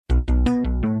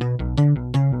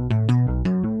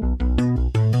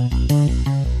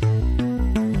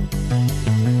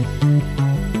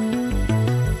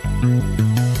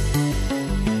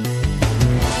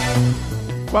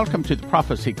welcome to the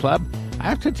Prophecy Club. I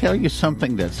have to tell you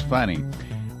something that's funny.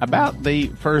 About the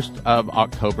 1st of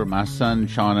October, my son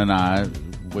Sean and I,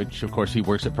 which of course he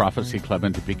works at Prophecy Club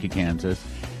in Topeka, Kansas,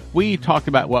 we talked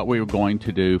about what we were going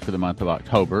to do for the month of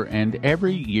October, and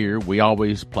every year we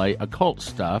always play occult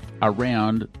stuff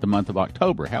around the month of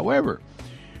October. However,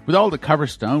 with all the cover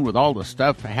stone, with all the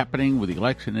stuff happening with the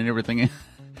election and everything,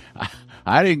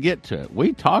 I didn't get to it.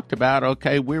 We talked about,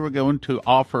 okay, we were going to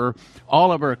offer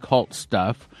all of our occult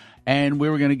stuff, and we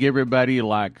were going to give everybody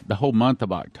like the whole month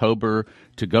of October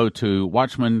to go to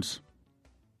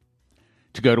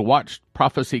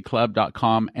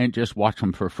watchprophecyclub.com and just watch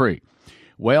them for free.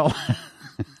 Well,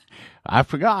 I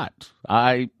forgot.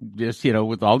 I just,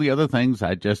 with all the other things,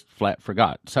 I just flat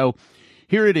forgot. So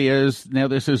here it is. Now,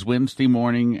 this is Wednesday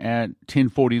morning at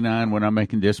 10:49 when I'm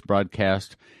making this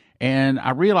broadcast. And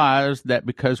I realized that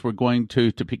because we're going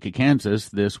to Topeka, Kansas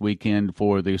this weekend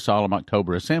for the Solemn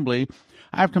October Assembly,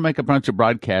 I have to make a bunch of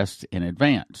broadcasts in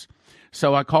advance.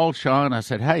 So I called Sean. I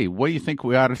said, hey, what do you think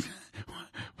we ought to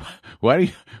What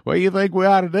do you think we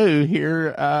ought to do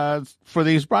here for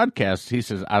these broadcasts? He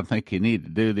says, I think you need to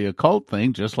do the occult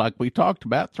thing just like we talked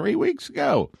about 3 weeks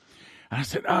ago. I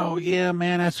said, oh, yeah,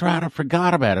 man, that's right. I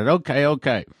forgot about it.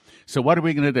 Okay. So what are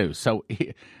we going to do? So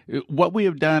what we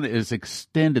have done is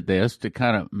extended this to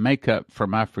kind of make up for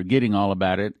my forgetting all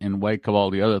about it in wake of all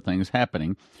the other things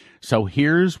happening. So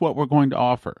here's what we're going to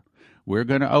offer. We're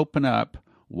going to open up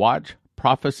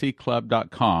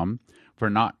watchprophecyclub.com for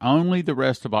not only the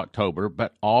rest of October,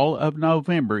 but all of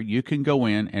November. You can go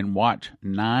in and watch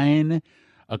 9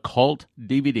 occult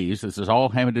DVDs. This is all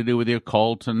having to do with the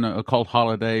occult and occult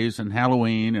holidays and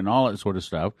Halloween and all that sort of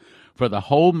stuff for the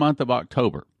whole month of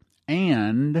October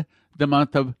and the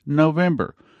month of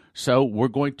November. So we're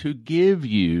going to give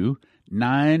you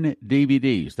 9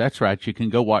 DVDs. That's right. You can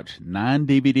go watch 9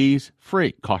 DVDs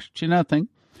free. Costs you nothing.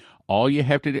 All you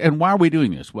have to do, and why are we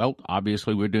doing this? Well,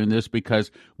 obviously we're doing this because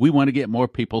we want to get more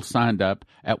people signed up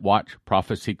at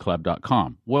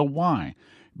watchprophecyclub.com. Well, why?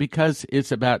 Because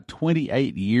it's about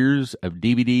 28 years of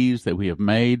DVDs that we have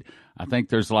made. I think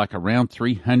there's like around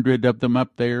 300 of them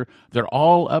up there. They're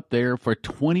all up there for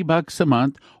 $20 a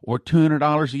month or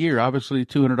 $200 a year. Obviously,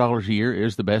 $200 a year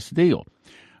is the best deal.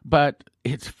 But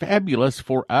it's fabulous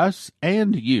for us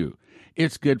and you.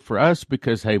 It's good for us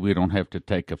because, hey, we don't have to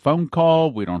take a phone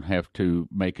call. We don't have to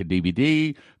make a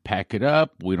DVD, pack it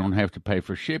up. We don't have to pay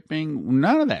for shipping,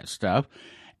 none of that stuff.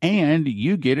 And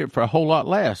you get it for a whole lot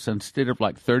less. Instead of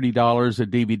like $30 a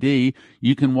DVD,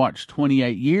 you can watch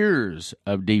 28 years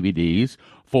of DVDs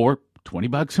for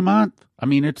 $20 a month. I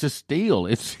mean, it's a steal.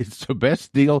 It's the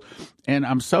best deal. And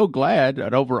I'm so glad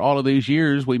that over all of these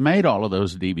years, we made all of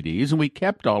those DVDs and we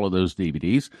kept all of those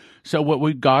DVDs. So what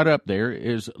we've got up there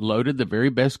is loaded the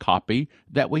very best copy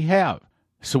that we have.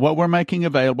 So what we're making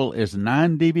available is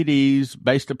 9 DVDs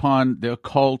based upon the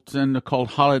occult and occult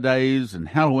holidays and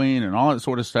Halloween and all that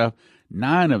sort of stuff.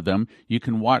 9 of them you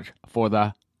can watch for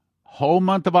the whole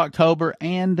month of October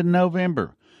and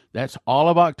November. That's all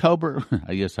of October.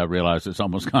 I guess I realize it's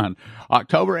almost gone.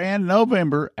 October and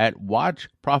November at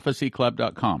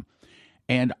watchprophecyclub.com.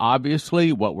 And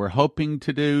obviously, what we're hoping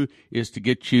to do is to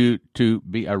get you to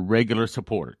be a regular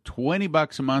supporter.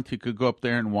 $20 a month, you could go up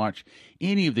there and watch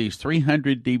any of these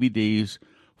 300 DVDs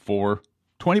for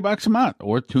 $20 a month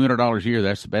or $200 a year.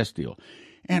 That's the best deal.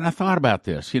 And I thought about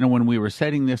this, when we were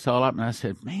setting this all up, and I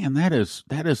said, man, that is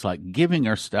like giving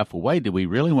our stuff away. Do we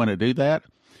really want to do that?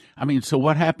 I mean, so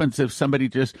what happens if somebody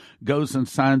just goes and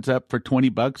signs up for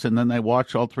 $20 and then they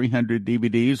watch all 300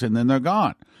 DVDs and then they're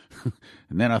gone?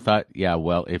 And then I thought, yeah,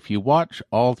 well, if you watch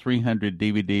all 300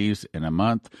 DVDs in a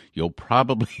month, you'll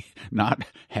probably not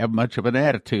have much of an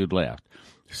attitude left.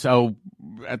 So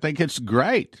I think it's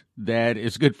great that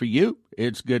it's good for you.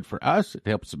 It's good for us. It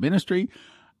helps the ministry.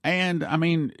 And, I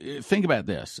mean, think about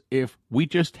this. If we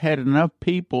just had enough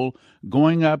people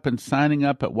going up and signing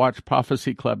up at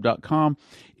watchprophecyclub.com,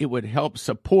 it would help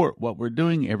support what we're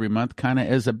doing every month kind of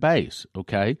as a base,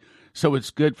 okay? So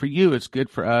it's good for you. It's good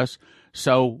for us.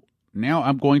 So now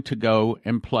I'm going to go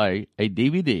and play a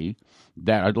DVD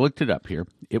that I looked it up here.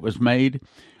 It was made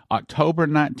October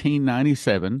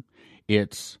 1997.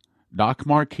 It's Doc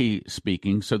Marquis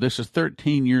speaking. So this is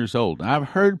 13 years old. I've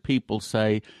heard people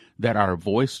say that our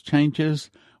voice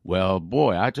changes. Well,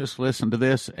 boy, I just listened to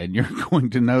this, and you're going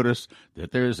to notice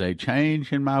that there's a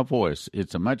change in my voice.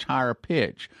 It's a much higher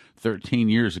pitch 13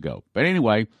 years ago. But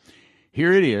anyway,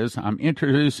 here it is. I'm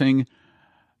introducing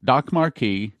Doc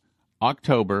Marquis,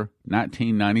 October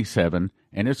 1997,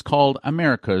 and it's called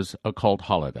America's Occult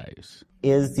Holidays.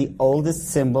 Is the oldest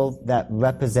symbol that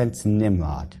represents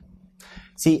Nimrod.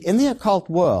 See, in the occult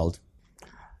world,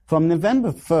 From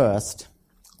November 1st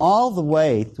all the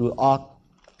way through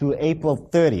April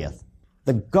 30th,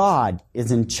 the God is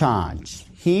in charge.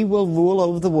 He will rule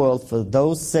over the world for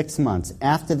those 6 months.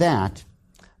 After that,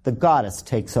 the goddess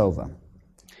takes over.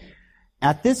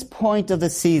 At this point of the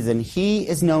season, he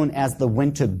is known as the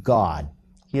winter god.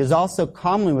 He is also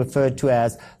commonly referred to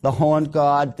as the horned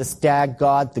god, the stag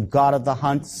god, the god of the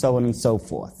hunt, so on and so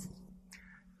forth.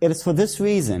 It is for this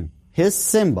reason, his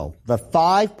symbol, the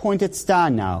 5-pointed star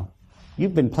now,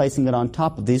 you've been placing it on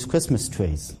top of these Christmas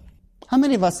trees. How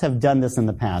many of us have done this in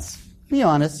the past? Be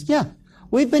honest, yeah.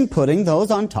 We've been putting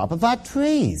those on top of our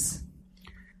trees.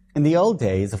 In the old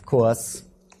days, of course,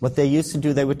 what they used to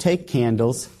do, they would take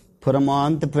candles, put them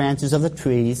on the branches of the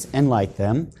trees and light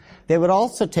them. They would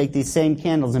also take these same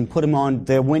candles and put them on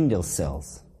their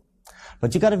windowsills.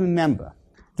 But you got to remember,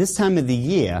 this time of the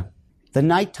year, the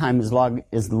nighttime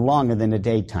is longer than the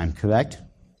daytime, correct?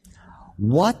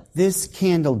 What this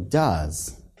candle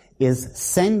does is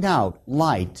send out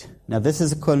light. Now this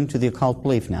is according to the occult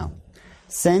belief now.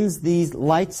 Sends these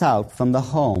lights out from the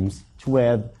homes to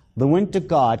where the winter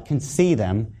god can see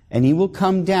them, and he will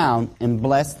come down and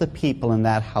bless the people in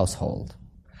that household.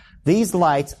 These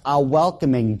lights are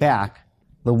welcoming back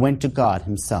the winter god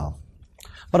himself.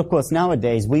 But of course,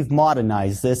 nowadays, we've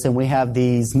modernized this, and we have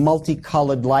these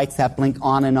multicolored lights that blink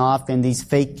on and off, and these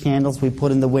fake candles we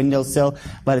put in the windowsill,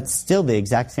 but it's still the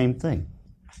exact same thing.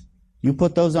 You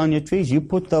put those on your trees, you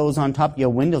put those on top of your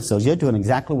windowsills, you're doing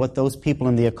exactly what those people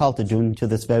in the occult are doing to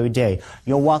this very day.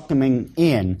 You're welcoming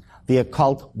in the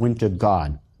occult winter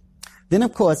god. Then,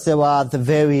 of course, there are the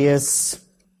various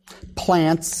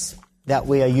plants that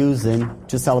we are using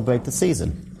to celebrate the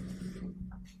season.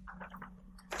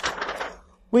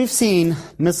 We've seen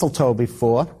mistletoe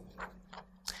before.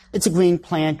 It's a green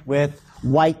plant with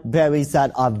white berries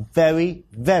that are very,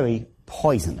 very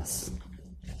poisonous.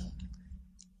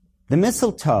 The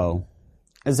mistletoe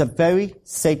is a very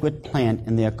sacred plant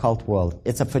in the occult world.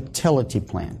 It's a fertility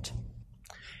plant.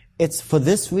 It's for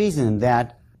this reason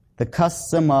that the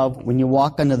custom of when you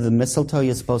walk under the mistletoe,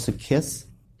 you're supposed to kiss.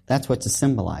 That's what it's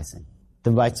symbolizing,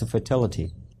 the rites of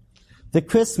fertility. The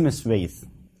Christmas wreath.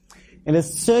 It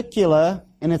is circular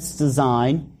in its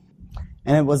design,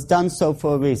 and it was done so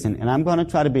for a reason. And I'm going to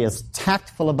try to be as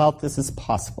tactful about this as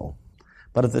possible.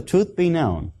 But if the truth be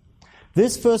known,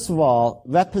 this, first of all,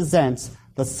 represents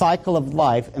the cycle of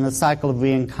life and the cycle of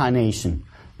reincarnation.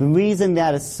 The reason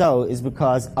that is so is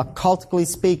because, occultically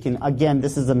speaking, again,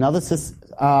 this is another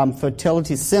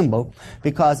fertility symbol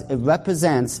because it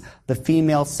represents the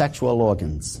female sexual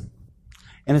organs.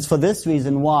 And it's for this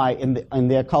reason why in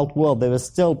the occult world there is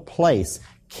still place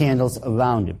candles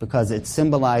around it, because it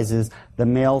symbolizes the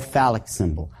male phallic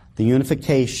symbol, the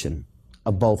unification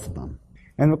of both of them.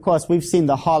 And of course, we've seen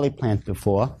the holly plant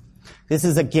before. This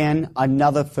is again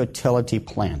another fertility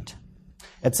plant.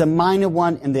 It's a minor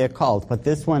one in the occult, but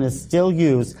this one is still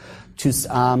used to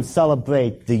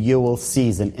celebrate the Yule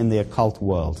season in the occult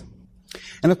world.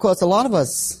 And of course, a lot of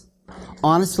us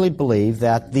honestly believe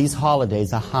that these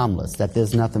holidays are harmless, that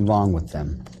there's nothing wrong with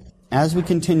them. As we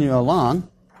continue along,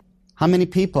 how many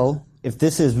people, if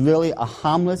this is really a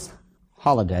harmless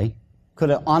holiday,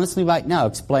 could honestly right now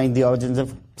explain the origins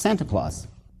of Santa Claus?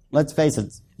 Let's face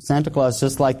it, Santa Claus,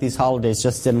 just like these holidays,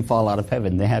 just didn't fall out of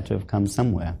heaven. They had to have come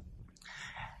somewhere.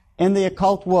 In the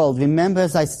occult world, remember,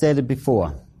 as I stated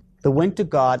before, the winter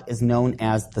god is known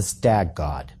as the stag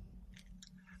god.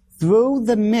 Through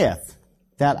the myth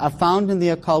that are found in the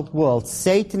occult world,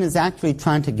 Satan is actually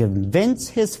trying to convince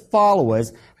his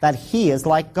followers that he is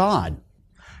like God.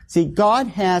 See, God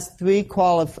has three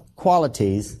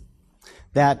qualities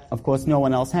that, of course, no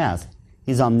one else has.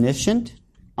 He's omniscient,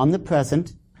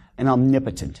 omnipresent, and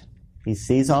omnipotent. He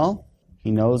sees all, he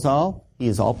knows all, he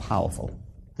is all-powerful.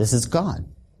 This is God,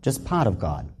 just part of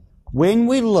God. When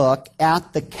we look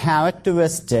at the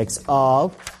characteristics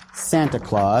of Santa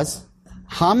Claus,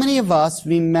 how many of us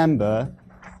remember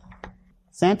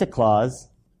Santa Claus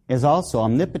is also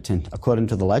omnipotent, according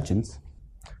to the legends?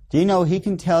 Do you know he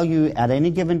can tell you at any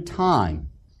given time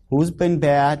who's been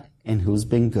bad and who's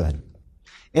been good?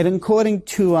 And according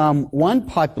to one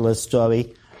popular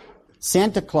story,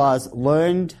 Santa Claus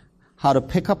learned how to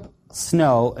pick up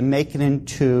snow and make it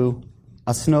into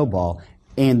a snowball.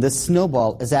 And this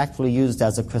snowball is actually used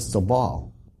as a crystal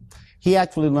ball. He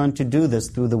actually learned to do this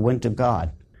through the winter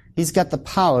god. He's got the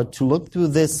power to look through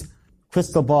this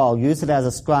crystal ball, use it as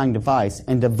a scrying device,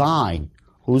 and divine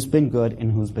who's been good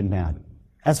and who's been bad.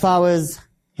 As far as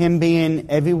him being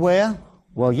everywhere,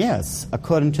 well, yes,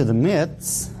 according to the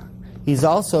myths, he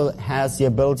also has the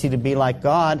ability to be like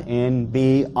God and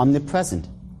be omnipresent.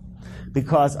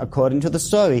 because according to the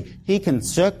story, he can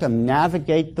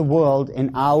circumnavigate the world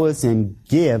in hours and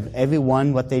give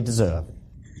everyone what they deserve.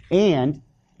 And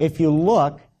if you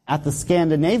look at the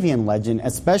Scandinavian legend,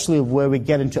 especially where we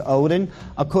get into Odin,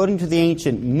 according to the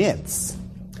ancient myths,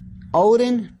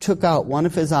 Odin took out one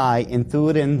of his eye and threw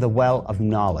it in the well of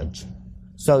knowledge,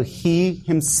 so he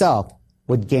himself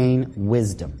would gain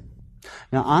wisdom.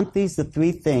 Now, aren't these the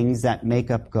three things that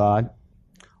make up God?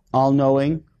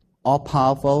 All-knowing,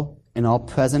 all-powerful, and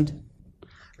all-present?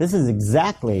 This is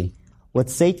exactly what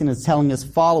Satan is telling his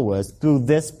followers through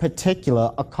this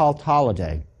particular occult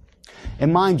holiday.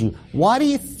 And mind you, why do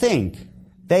you think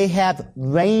they have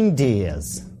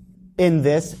reindeers in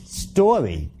this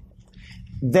story?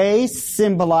 They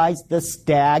symbolize the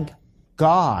stag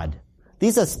god.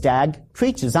 These are stag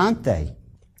creatures, aren't they?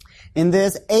 And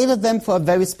there's 8 of them for a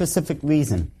very specific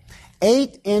reason.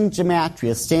 8 in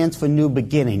gematria stands for new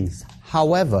beginnings.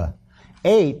 However,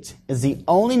 8 is the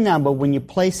only number when you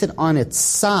place it on its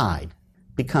side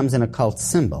becomes an occult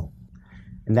symbol.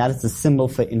 And that is the symbol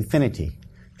for infinity.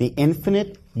 The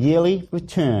infinite yearly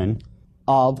return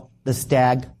of the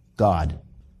stag god.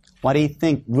 Why do you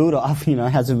think Rudolph,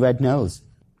 has a red nose?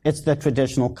 It's the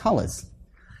traditional colors.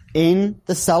 In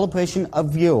the celebration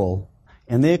of Yule,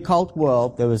 in the occult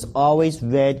world, there is always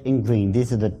red and green.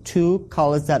 These are the 2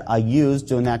 colors that are used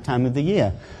during that time of the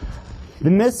year. The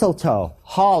mistletoe,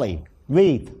 holly,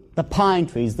 wreath, the pine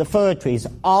trees, the fir trees,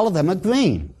 all of them are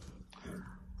green.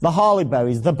 The holly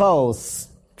berries, the bows,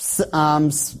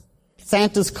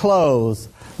 Santa's clothes,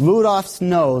 Rudolph's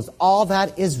nose, all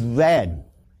that is red.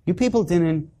 You people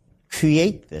didn't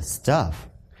create this stuff.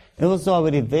 It was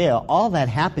already there. All that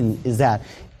happened is that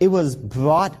it was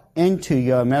brought into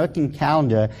your American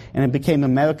calendar and it became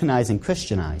Americanized and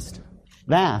Christianized.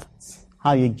 That's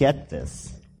how you get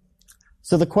this.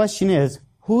 So the question is,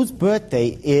 whose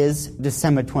birthday is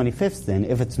December 25th then,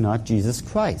 if it's not Jesus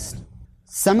Christ?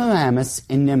 Semiramis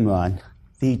and Nimrod,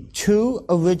 the 2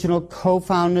 original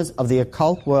co-founders of the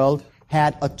occult world,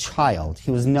 had a child. He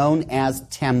was known as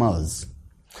Tammuz.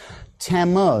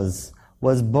 Tammuz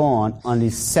was born on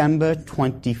December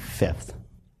 25th.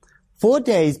 4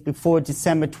 days before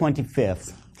December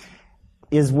 25th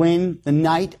is when the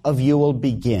night of Yule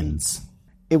begins.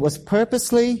 It was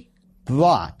purposely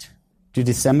brought to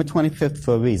December 25th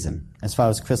for a reason, as far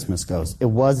as Christmas goes. It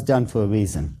was done for a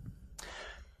reason.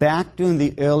 Back during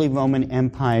the early Roman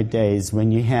Empire days,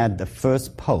 when you had the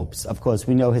first popes, of course,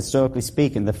 we know historically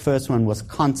speaking, the first one was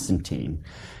Constantine.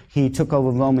 He took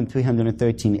over Rome in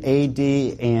 313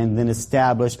 A.D. and then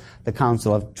established the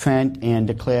Council of Trent and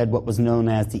declared what was known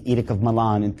as the Edict of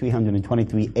Milan in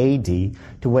 323 A.D.,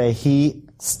 to where he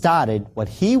started what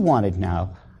he wanted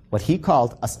now, what he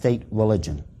called a state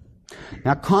religion.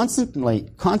 Now,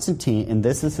 Constantine, and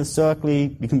this is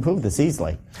historically, you can prove this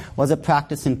easily, was a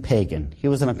practicing pagan. He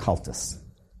was an occultist.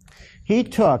 He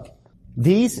took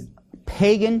these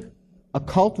pagan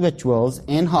occult rituals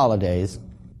and holidays,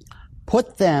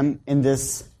 put them in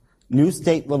this new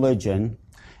state religion,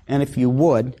 and if you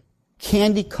would,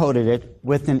 candy-coated it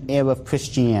with an air of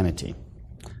Christianity.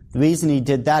 The reason he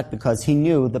did that, because he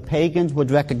knew the pagans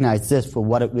would recognize this for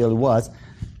what it really was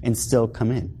and still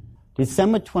come in.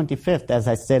 December 25th, as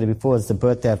I stated before, is the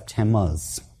birthday of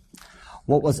Tammuz.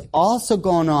 What was also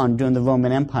going on during the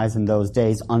Roman empires in those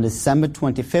days, on December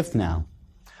 25th now,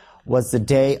 was the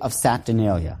day of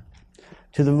Saturnalia.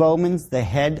 To the Romans, the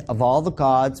head of all the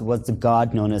gods was the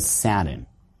god known as Saturn.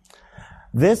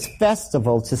 This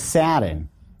festival to Saturn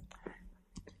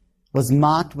was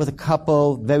marked with a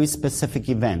couple very specific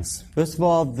events. First of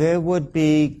all, there would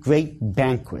be great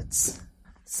banquets.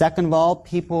 Second of all,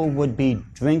 people would be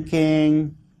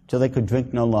drinking till they could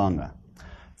drink no longer.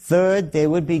 Third, they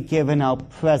would be giving out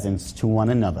presents to one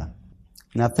another.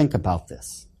 Now think about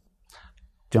this.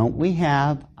 Don't we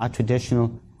have our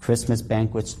traditional Christmas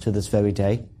banquets to this very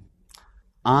day?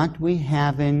 Aren't we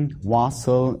having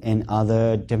wassail and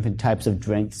other different types of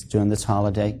drinks during this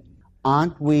holiday?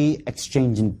 Aren't we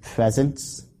exchanging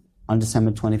presents on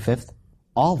December 25th?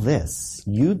 All this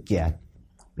you get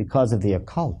because of the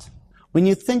occult. When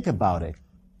you think about it,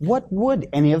 what would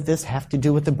any of this have to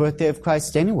do with the birthday of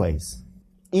Christ anyways?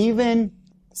 Even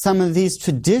some of these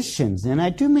traditions, and I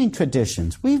do mean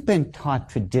traditions, we've been taught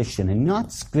tradition and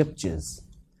not scriptures.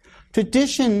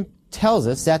 Tradition tells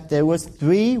us that there was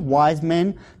 3 wise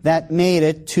men that made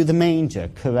it to the manger,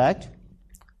 correct?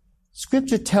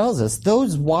 Scripture tells us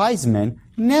those wise men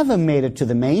never made it to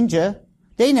the manger.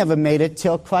 They never made it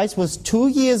till Christ was 2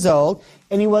 years old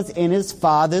and he was in his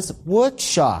Father's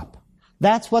workshop.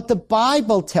 That's what the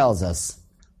Bible tells us.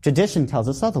 Tradition tells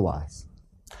us otherwise.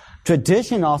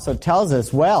 Tradition also tells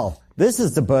us, well, This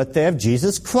is the birthday of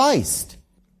Jesus Christ.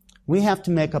 We have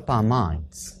to make up our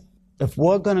minds if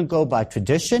we're going to go by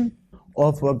tradition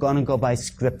or if we're going to go by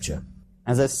Scripture.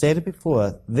 As I stated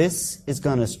before, this is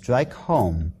going to strike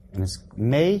home, and it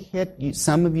may hit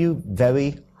some of you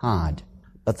very hard.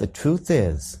 But the truth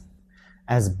is,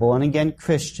 as born-again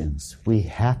Christians, we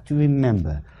have to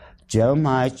remember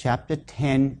Jeremiah chapter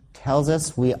 10 tells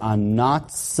us we are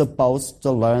not supposed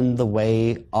to learn the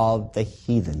way of the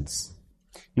heathens.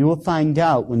 You will find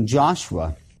out when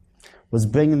Joshua was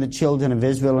bringing the children of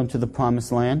Israel into the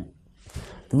promised land,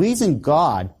 the reason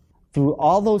God threw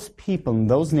all those people and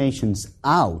those nations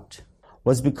out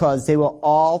was because they were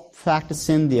all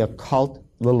practicing the occult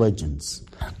religions.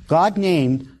 God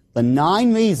named the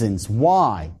 9 reasons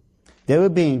why they were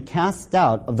being cast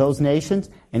out of those nations,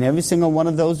 and every single one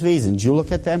of those reasons, you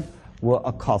look at them, were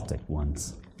occultic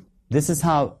ones. This is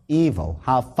how evil,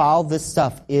 how foul this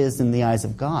stuff is in the eyes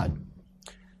of God.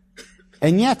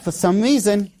 And yet, for some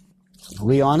reason,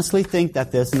 we honestly think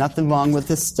that there's nothing wrong with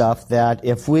this stuff, that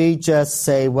if we just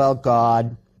say, well,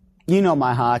 God, you know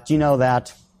my heart, you know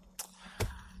that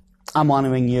I'm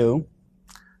honoring you.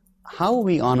 How are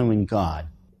we honoring God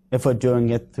if we're doing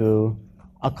it through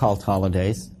occult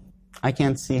holidays? I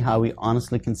can't see how we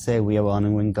honestly can say we are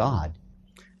honoring God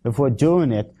if we're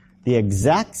doing it the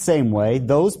exact same way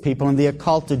those people in the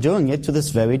occult are doing it to this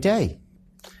very day.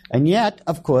 And yet,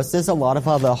 of course, there's a lot of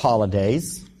other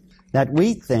holidays that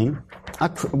we think,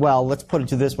 well, let's put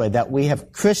it this way, that we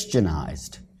have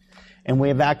Christianized. And we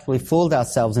have actually fooled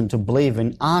ourselves into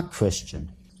believing are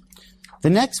Christian.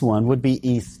 The next one would be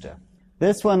Easter.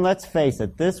 This one, let's face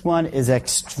it, this one is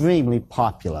extremely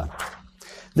popular.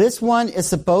 This one is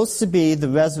supposed to be the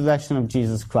resurrection of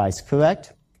Jesus Christ,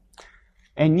 correct?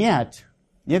 And yet,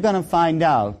 you're going to find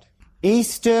out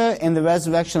Easter and the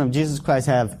resurrection of Jesus Christ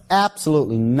have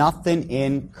absolutely nothing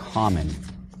in common.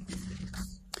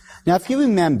 Now, if you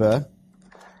remember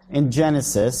in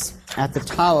Genesis, at the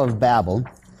Tower of Babel,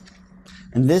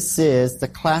 and this is the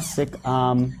classic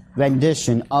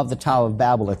rendition of the Tower of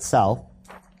Babel itself,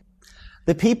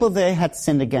 the people there had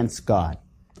sinned against God.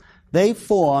 They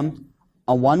formed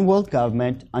a one-world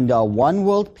government, under a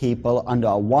one-world people, under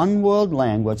a one-world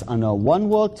language, under a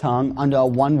one-world tongue, under a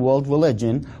one-world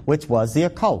religion, which was the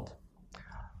occult.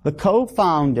 The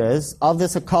co-founders of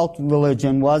this occult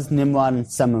religion was Nimrod and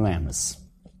Semiramis.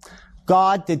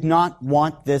 God did not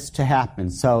want this to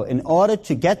happen. So in order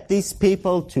to get these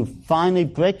people to finally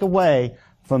break away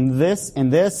from this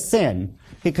and their sin,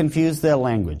 he confused their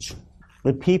language.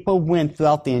 The people went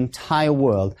throughout the entire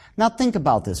world. Now think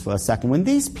about this for a second. When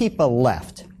these people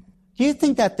left, do you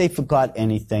think that they forgot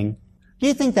anything? Do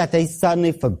you think that they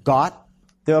suddenly forgot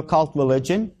their occult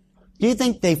religion? Do you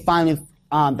think they finally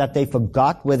that they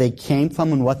forgot where they came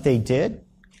from and what they did?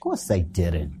 Of course they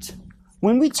didn't.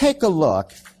 When we take a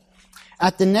look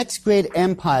at the next great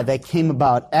empire that came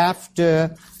about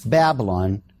after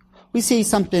Babylon, we see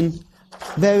something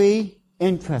very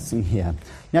interesting here.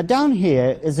 Now down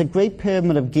here is a great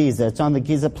pyramid of Giza. It's on the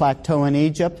Giza Plateau in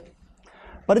Egypt.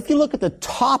 But if you look at the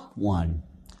top one,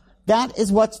 that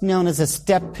is what's known as a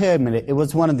step pyramid. It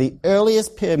was one of the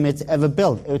earliest pyramids ever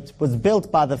built. It was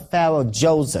built by the pharaoh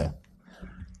Djoser.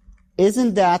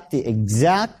 Isn't that the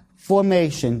exact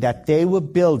formation that they were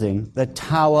building the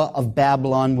Tower of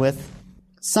Babylon with?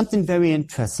 Something very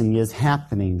interesting is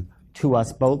happening to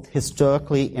us both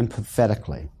historically and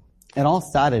prophetically. It all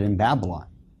started in Babylon,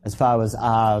 as far as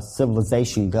our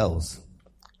civilization goes.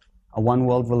 A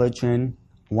one-world religion,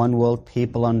 one-world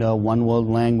people under a one-world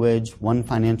language, one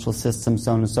financial system,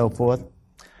 so on and so forth.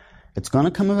 It's going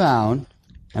to come around,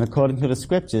 and according to the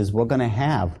scriptures, we're going to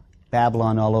have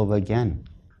Babylon all over again.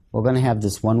 We're going to have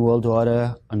this one-world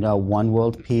order under a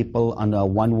one-world people, under a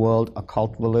one-world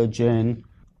occult religion.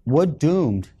 We're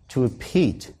doomed to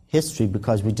repeat history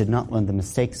because we did not learn the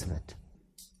mistakes of it.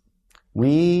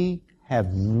 We have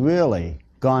really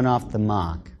gone off the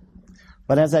mark.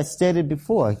 But as I stated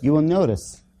before, you will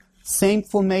notice, same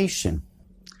formation.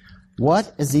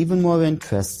 What is even more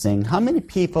interesting, how many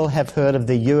people have heard of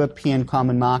the European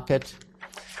Common Market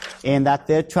and that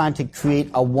they're trying to create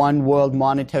a one-world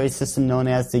monetary system known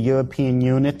as the European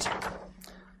Unit?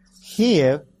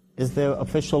 Here is their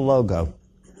official logo.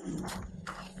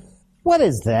 What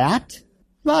is that?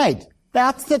 Right,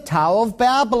 that's the Tower of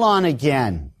Babylon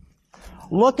again.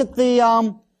 Look at the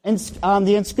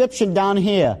inscription down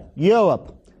here.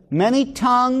 Europe. Many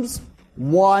tongues,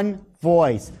 one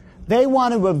voice. They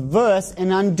want to reverse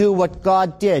and undo what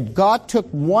God did. God took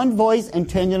one voice and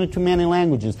turned it into many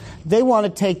languages. They want to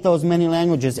take those many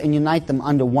languages and unite them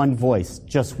under one voice.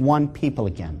 Just one people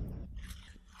again.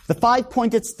 The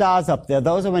 5-pointed stars up there,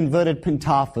 those are inverted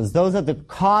pentafors. Those are the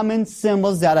common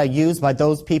symbols that are used by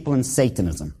those people in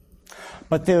Satanism.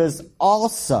 But there is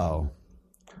also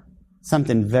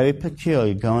something very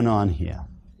peculiar going on here.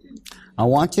 I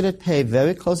want you to pay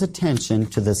very close attention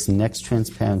to this next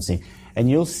transparency, and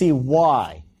you'll see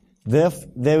why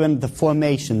they're in the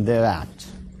formation they're at.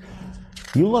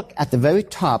 You look at the very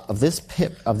top of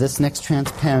this next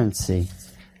transparency,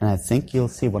 and I think you'll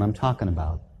see what I'm talking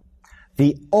about.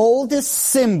 The oldest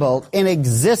symbol in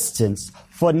existence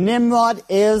for Nimrod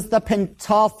is the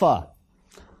pentaphor.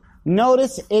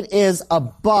 Notice it is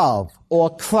above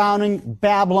or crowning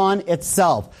Babylon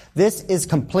itself. This is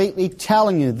completely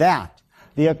telling you that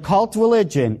the occult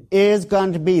religion is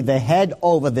going to be the head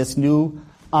over this new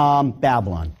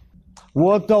Babylon.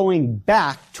 We're going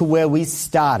back to where we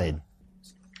started.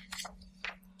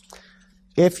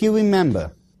 If you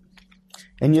remember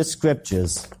in your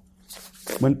scriptures,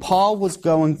 when Paul was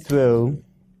going through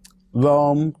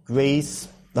Rome, Greece,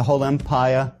 the whole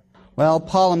empire, well,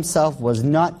 Paul himself was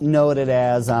not noted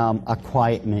as a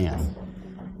quiet man.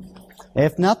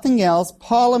 If nothing else,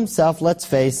 Paul himself, let's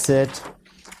face it,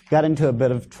 got into a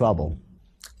bit of trouble.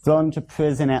 Thrown into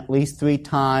prison at least 3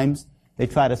 times. They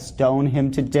tried to stone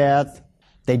him to death.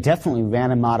 They definitely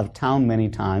ran him out of town many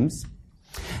times.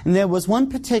 And there was one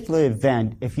particular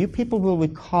event, if you people will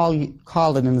recall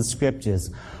it in the scriptures,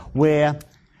 where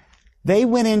they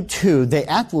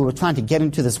actually were trying to get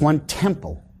into this one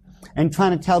temple and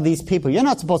trying to tell these people, you're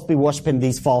not supposed to be worshiping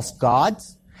these false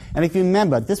gods. And if you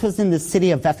remember, this was in the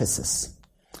city of Ephesus.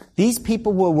 These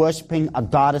people were worshiping a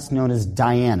goddess known as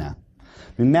Diana.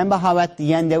 Remember how at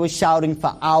the end they were shouting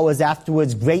for hours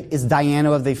afterwards, great is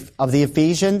Diana of the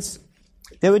Ephesians?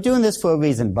 They were doing this for a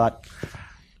reason, but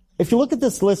if you look at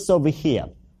this list over here,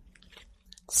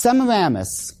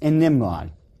 Semiramis and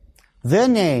Nimrod, their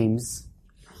names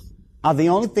are the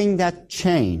only thing that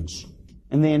change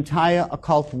in the entire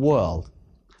occult world.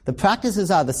 The practices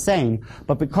are the same,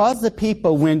 but because the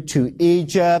people went to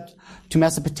Egypt, to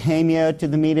Mesopotamia, to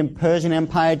the Median Persian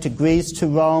Empire, to Greece, to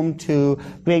Rome, to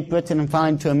Great Britain, and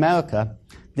finally to America,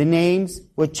 the names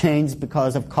were changed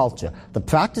because of culture. The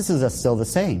practices are still the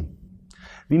same.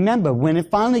 Remember, when it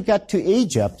finally got to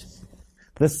Egypt,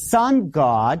 the sun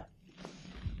god,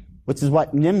 which is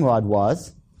what Nimrod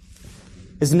was,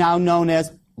 is now known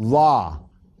as Ra,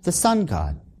 the sun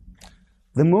god.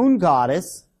 The moon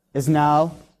goddess is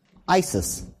now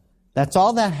Isis. That's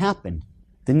all that happened.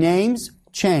 The names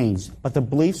changed, but the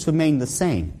beliefs remained the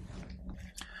same.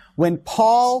 When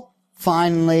Paul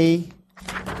finally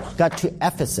got to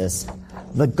Ephesus,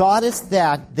 the goddess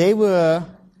that they were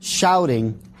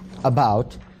shouting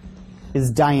about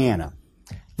is Diana.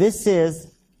 This is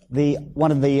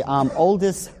one of the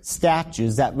oldest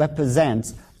statues that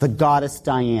represents the goddess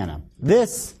Diana.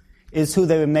 This is who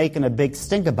they were making a big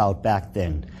stink about back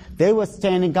then. They were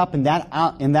standing up in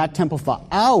that temple for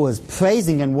hours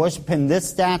praising and worshiping this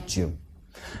statue.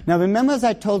 Now remember, as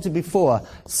I told you before,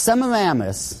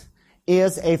 Semiramis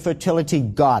is a fertility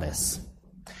goddess.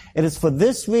 It is for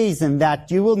this reason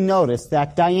that you will notice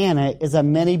that Diana is a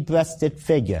many-breasted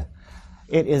figure.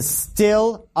 It is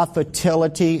still a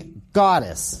fertility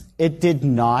goddess. It did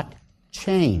not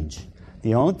change.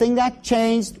 The only thing that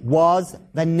changed was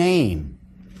the name.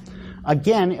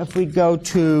 Again, if we go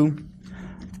to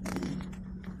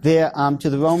the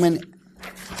Roman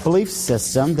belief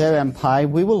system, their empire,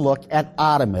 we will look at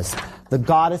Artemis, the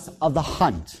goddess of the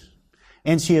hunt.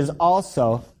 And she is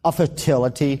also a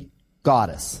fertility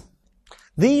goddess.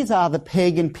 These are the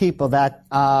pagan people that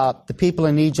the people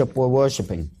in Egypt were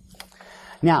worshiping.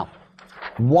 Now,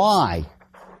 why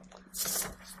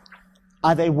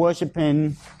are they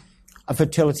worshiping a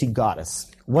fertility goddess?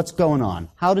 What's going on?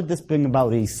 How did this bring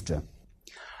about Easter?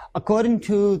 According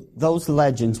to those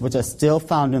legends, which are still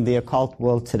found in the occult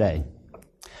world today,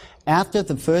 after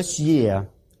the first year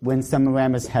when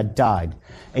Semiramis had died,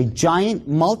 a giant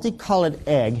multicolored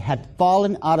egg had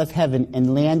fallen out of heaven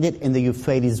and landed in the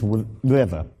Euphrates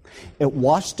River. It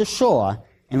washed ashore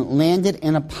and landed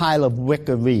in a pile of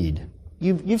wicker reed.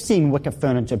 You've seen wicker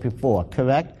furniture before,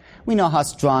 correct? We know how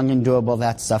strong and durable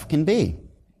that stuff can be.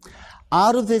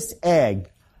 Out of this egg,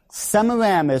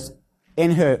 Semiramis,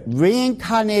 in her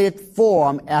reincarnated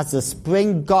form as the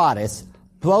spring goddess,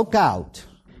 broke out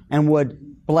and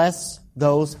would bless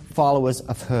those followers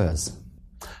of hers.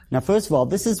 Now, first of all,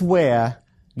 this is where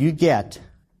you get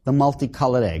the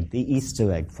multicolored egg, the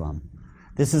Easter egg, from.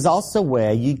 This is also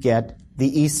where you get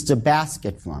the Easter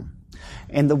basket from.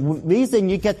 And the reason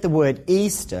you get the word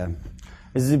Easter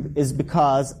is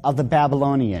because of the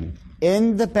Babylonian.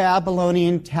 In the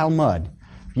Babylonian Talmud,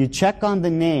 you check on the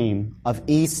name of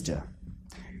Easter.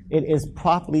 It is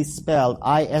properly spelled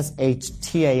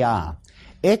Ishtar.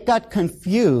 It got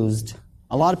confused,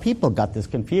 a lot of people got this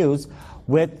confused,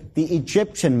 with the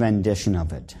Egyptian rendition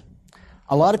of it.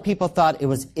 A lot of people thought it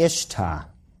was Ishtar.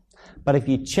 But if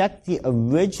you check the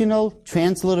original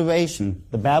transliteration,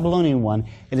 the Babylonian one,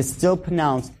 it is still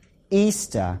pronounced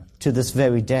Easter to this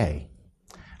very day.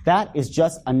 That is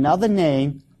just another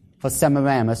name for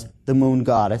Semiramis, the moon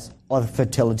goddess, or the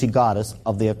fertility goddess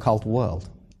of the occult world.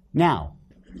 Now,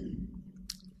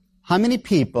 how many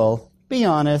people, be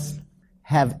honest,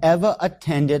 have ever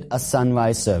attended a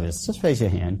sunrise service? Just raise your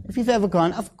hand. If you've ever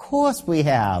gone, of course we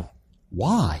have.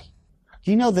 Why?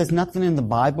 Do you know there's nothing in the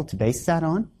Bible to base that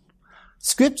on?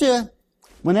 Scripture,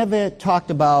 whenever it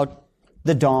talked about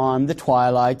the dawn, the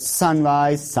twilight,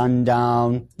 sunrise,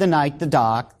 sundown, the night, the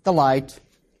dark, the light,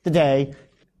 the day,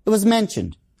 it was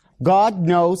mentioned. God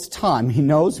knows time. He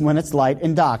knows when it's light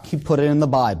and dark. He put it in the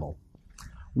Bible.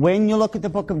 When you look at the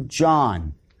book of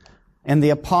John, and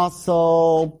the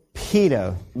apostle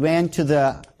Peter ran to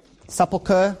the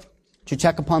sepulchre to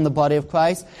check upon the body of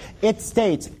Christ, it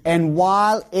states, and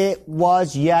while it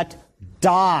was yet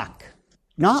dark,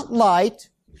 not light,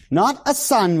 not a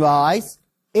sunrise,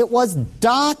 it was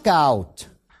dark out.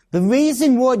 The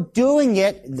reason we're doing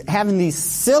it, having these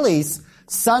silly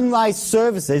sunrise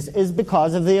services, is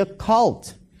because of the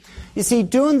occult. You see,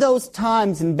 during those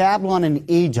times in Babylon and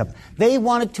Egypt, they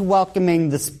wanted to welcome in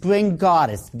the spring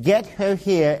goddess, get her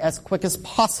here as quick as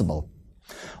possible.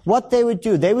 What they would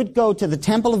do, they would go to the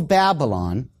Temple of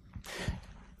Babylon.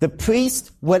 The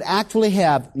priest would actually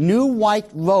have new white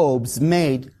robes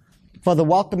made for the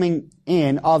welcoming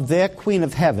in of their Queen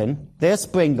of Heaven, their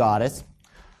spring goddess.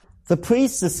 The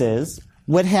priestesses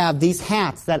would have these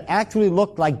hats that actually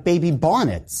looked like baby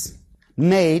bonnets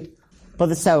made for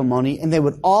the ceremony, and they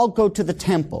would all go to the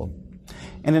temple.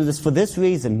 And it is for this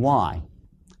reason why.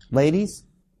 Ladies,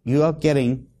 you are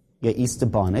getting your Easter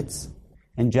bonnets,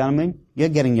 and gentlemen, you're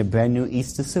getting your brand new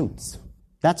Easter suits.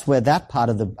 That's where that part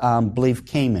of the belief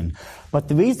came in. But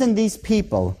the reason these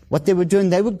people, what they were doing,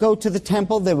 they would go to the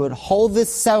temple, they would hold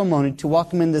this ceremony to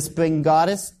welcome in the spring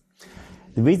goddess.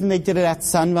 The reason they did it at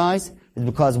sunrise is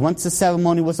because once the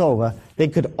ceremony was over, they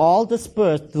could all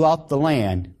disperse throughout the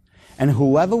land, and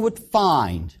whoever would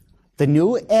find the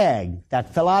new egg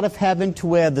that fell out of heaven to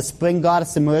where the spring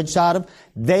goddess emerged out of,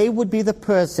 they would be the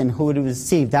person who would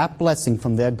receive that blessing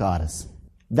from their goddess.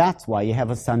 That's why you have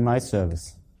a sunrise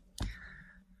service.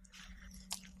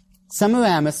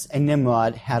 Semiramis and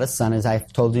Nimrod had a son, as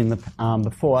I've told you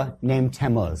before, named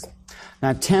Tammuz.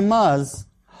 Now, Tammuz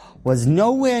was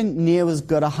nowhere near as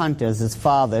good a hunter as his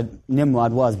father,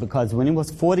 Nimrod, was, because when he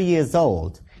was 40 years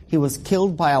old, he was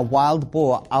killed by a wild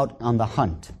boar out on the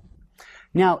hunt.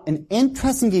 Now, an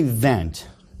interesting event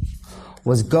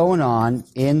was going on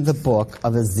in the book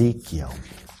of Ezekiel.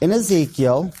 In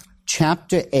Ezekiel,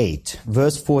 chapter 8,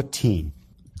 verse 14,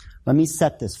 let me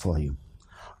set this for you.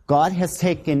 God has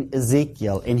taken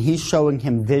Ezekiel, and he's showing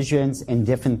him visions and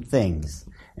different things,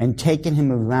 and taken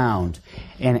him around.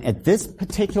 And at this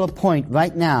particular point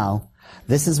right now,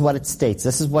 this is what it states.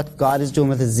 This is what God is doing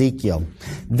with Ezekiel.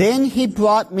 Then he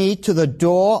brought me to the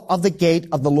door of the gate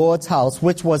of the Lord's house,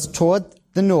 which was toward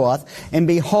the north, and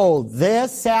behold, there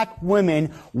sat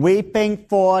women weeping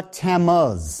for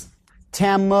Tammuz.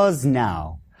 Tammuz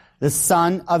now, the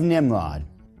son of Nimrod.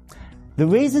 The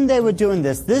reason they were doing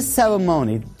this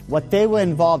ceremony, what they were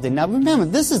involved in. Now remember,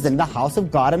 this is in the house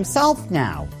of God himself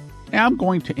now. Now I'm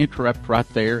going to interrupt right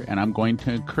there, and I'm going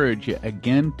to encourage you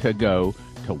again to go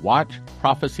to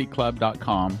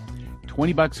watchprophecyclub.com.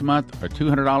 $20 a month or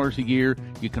 $200 a year.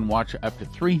 You can watch up to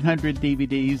 300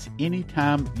 DVDs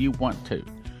anytime you want to.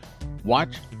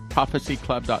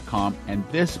 Watchprophecyclub.com. And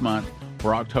this month,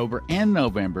 for October and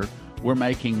November, we're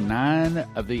making 9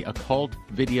 of the occult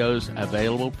videos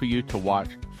available for you to watch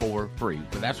for free.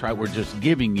 But that's right, we're just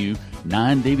giving you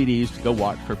 9 DVDs to go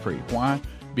watch for free. Why?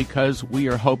 Because we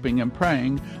are hoping and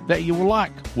praying that you will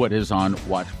like what is on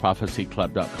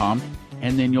watchprophecyclub.com.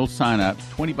 And then you'll sign up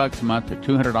 $20 a month or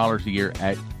 $200 a year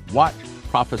at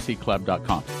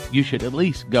watchprophecyclub.com. You should at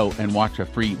least go and watch a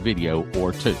free video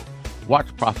or two.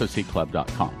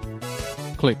 Watchprophecyclub.com.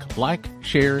 Click like,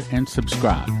 share, and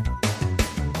subscribe.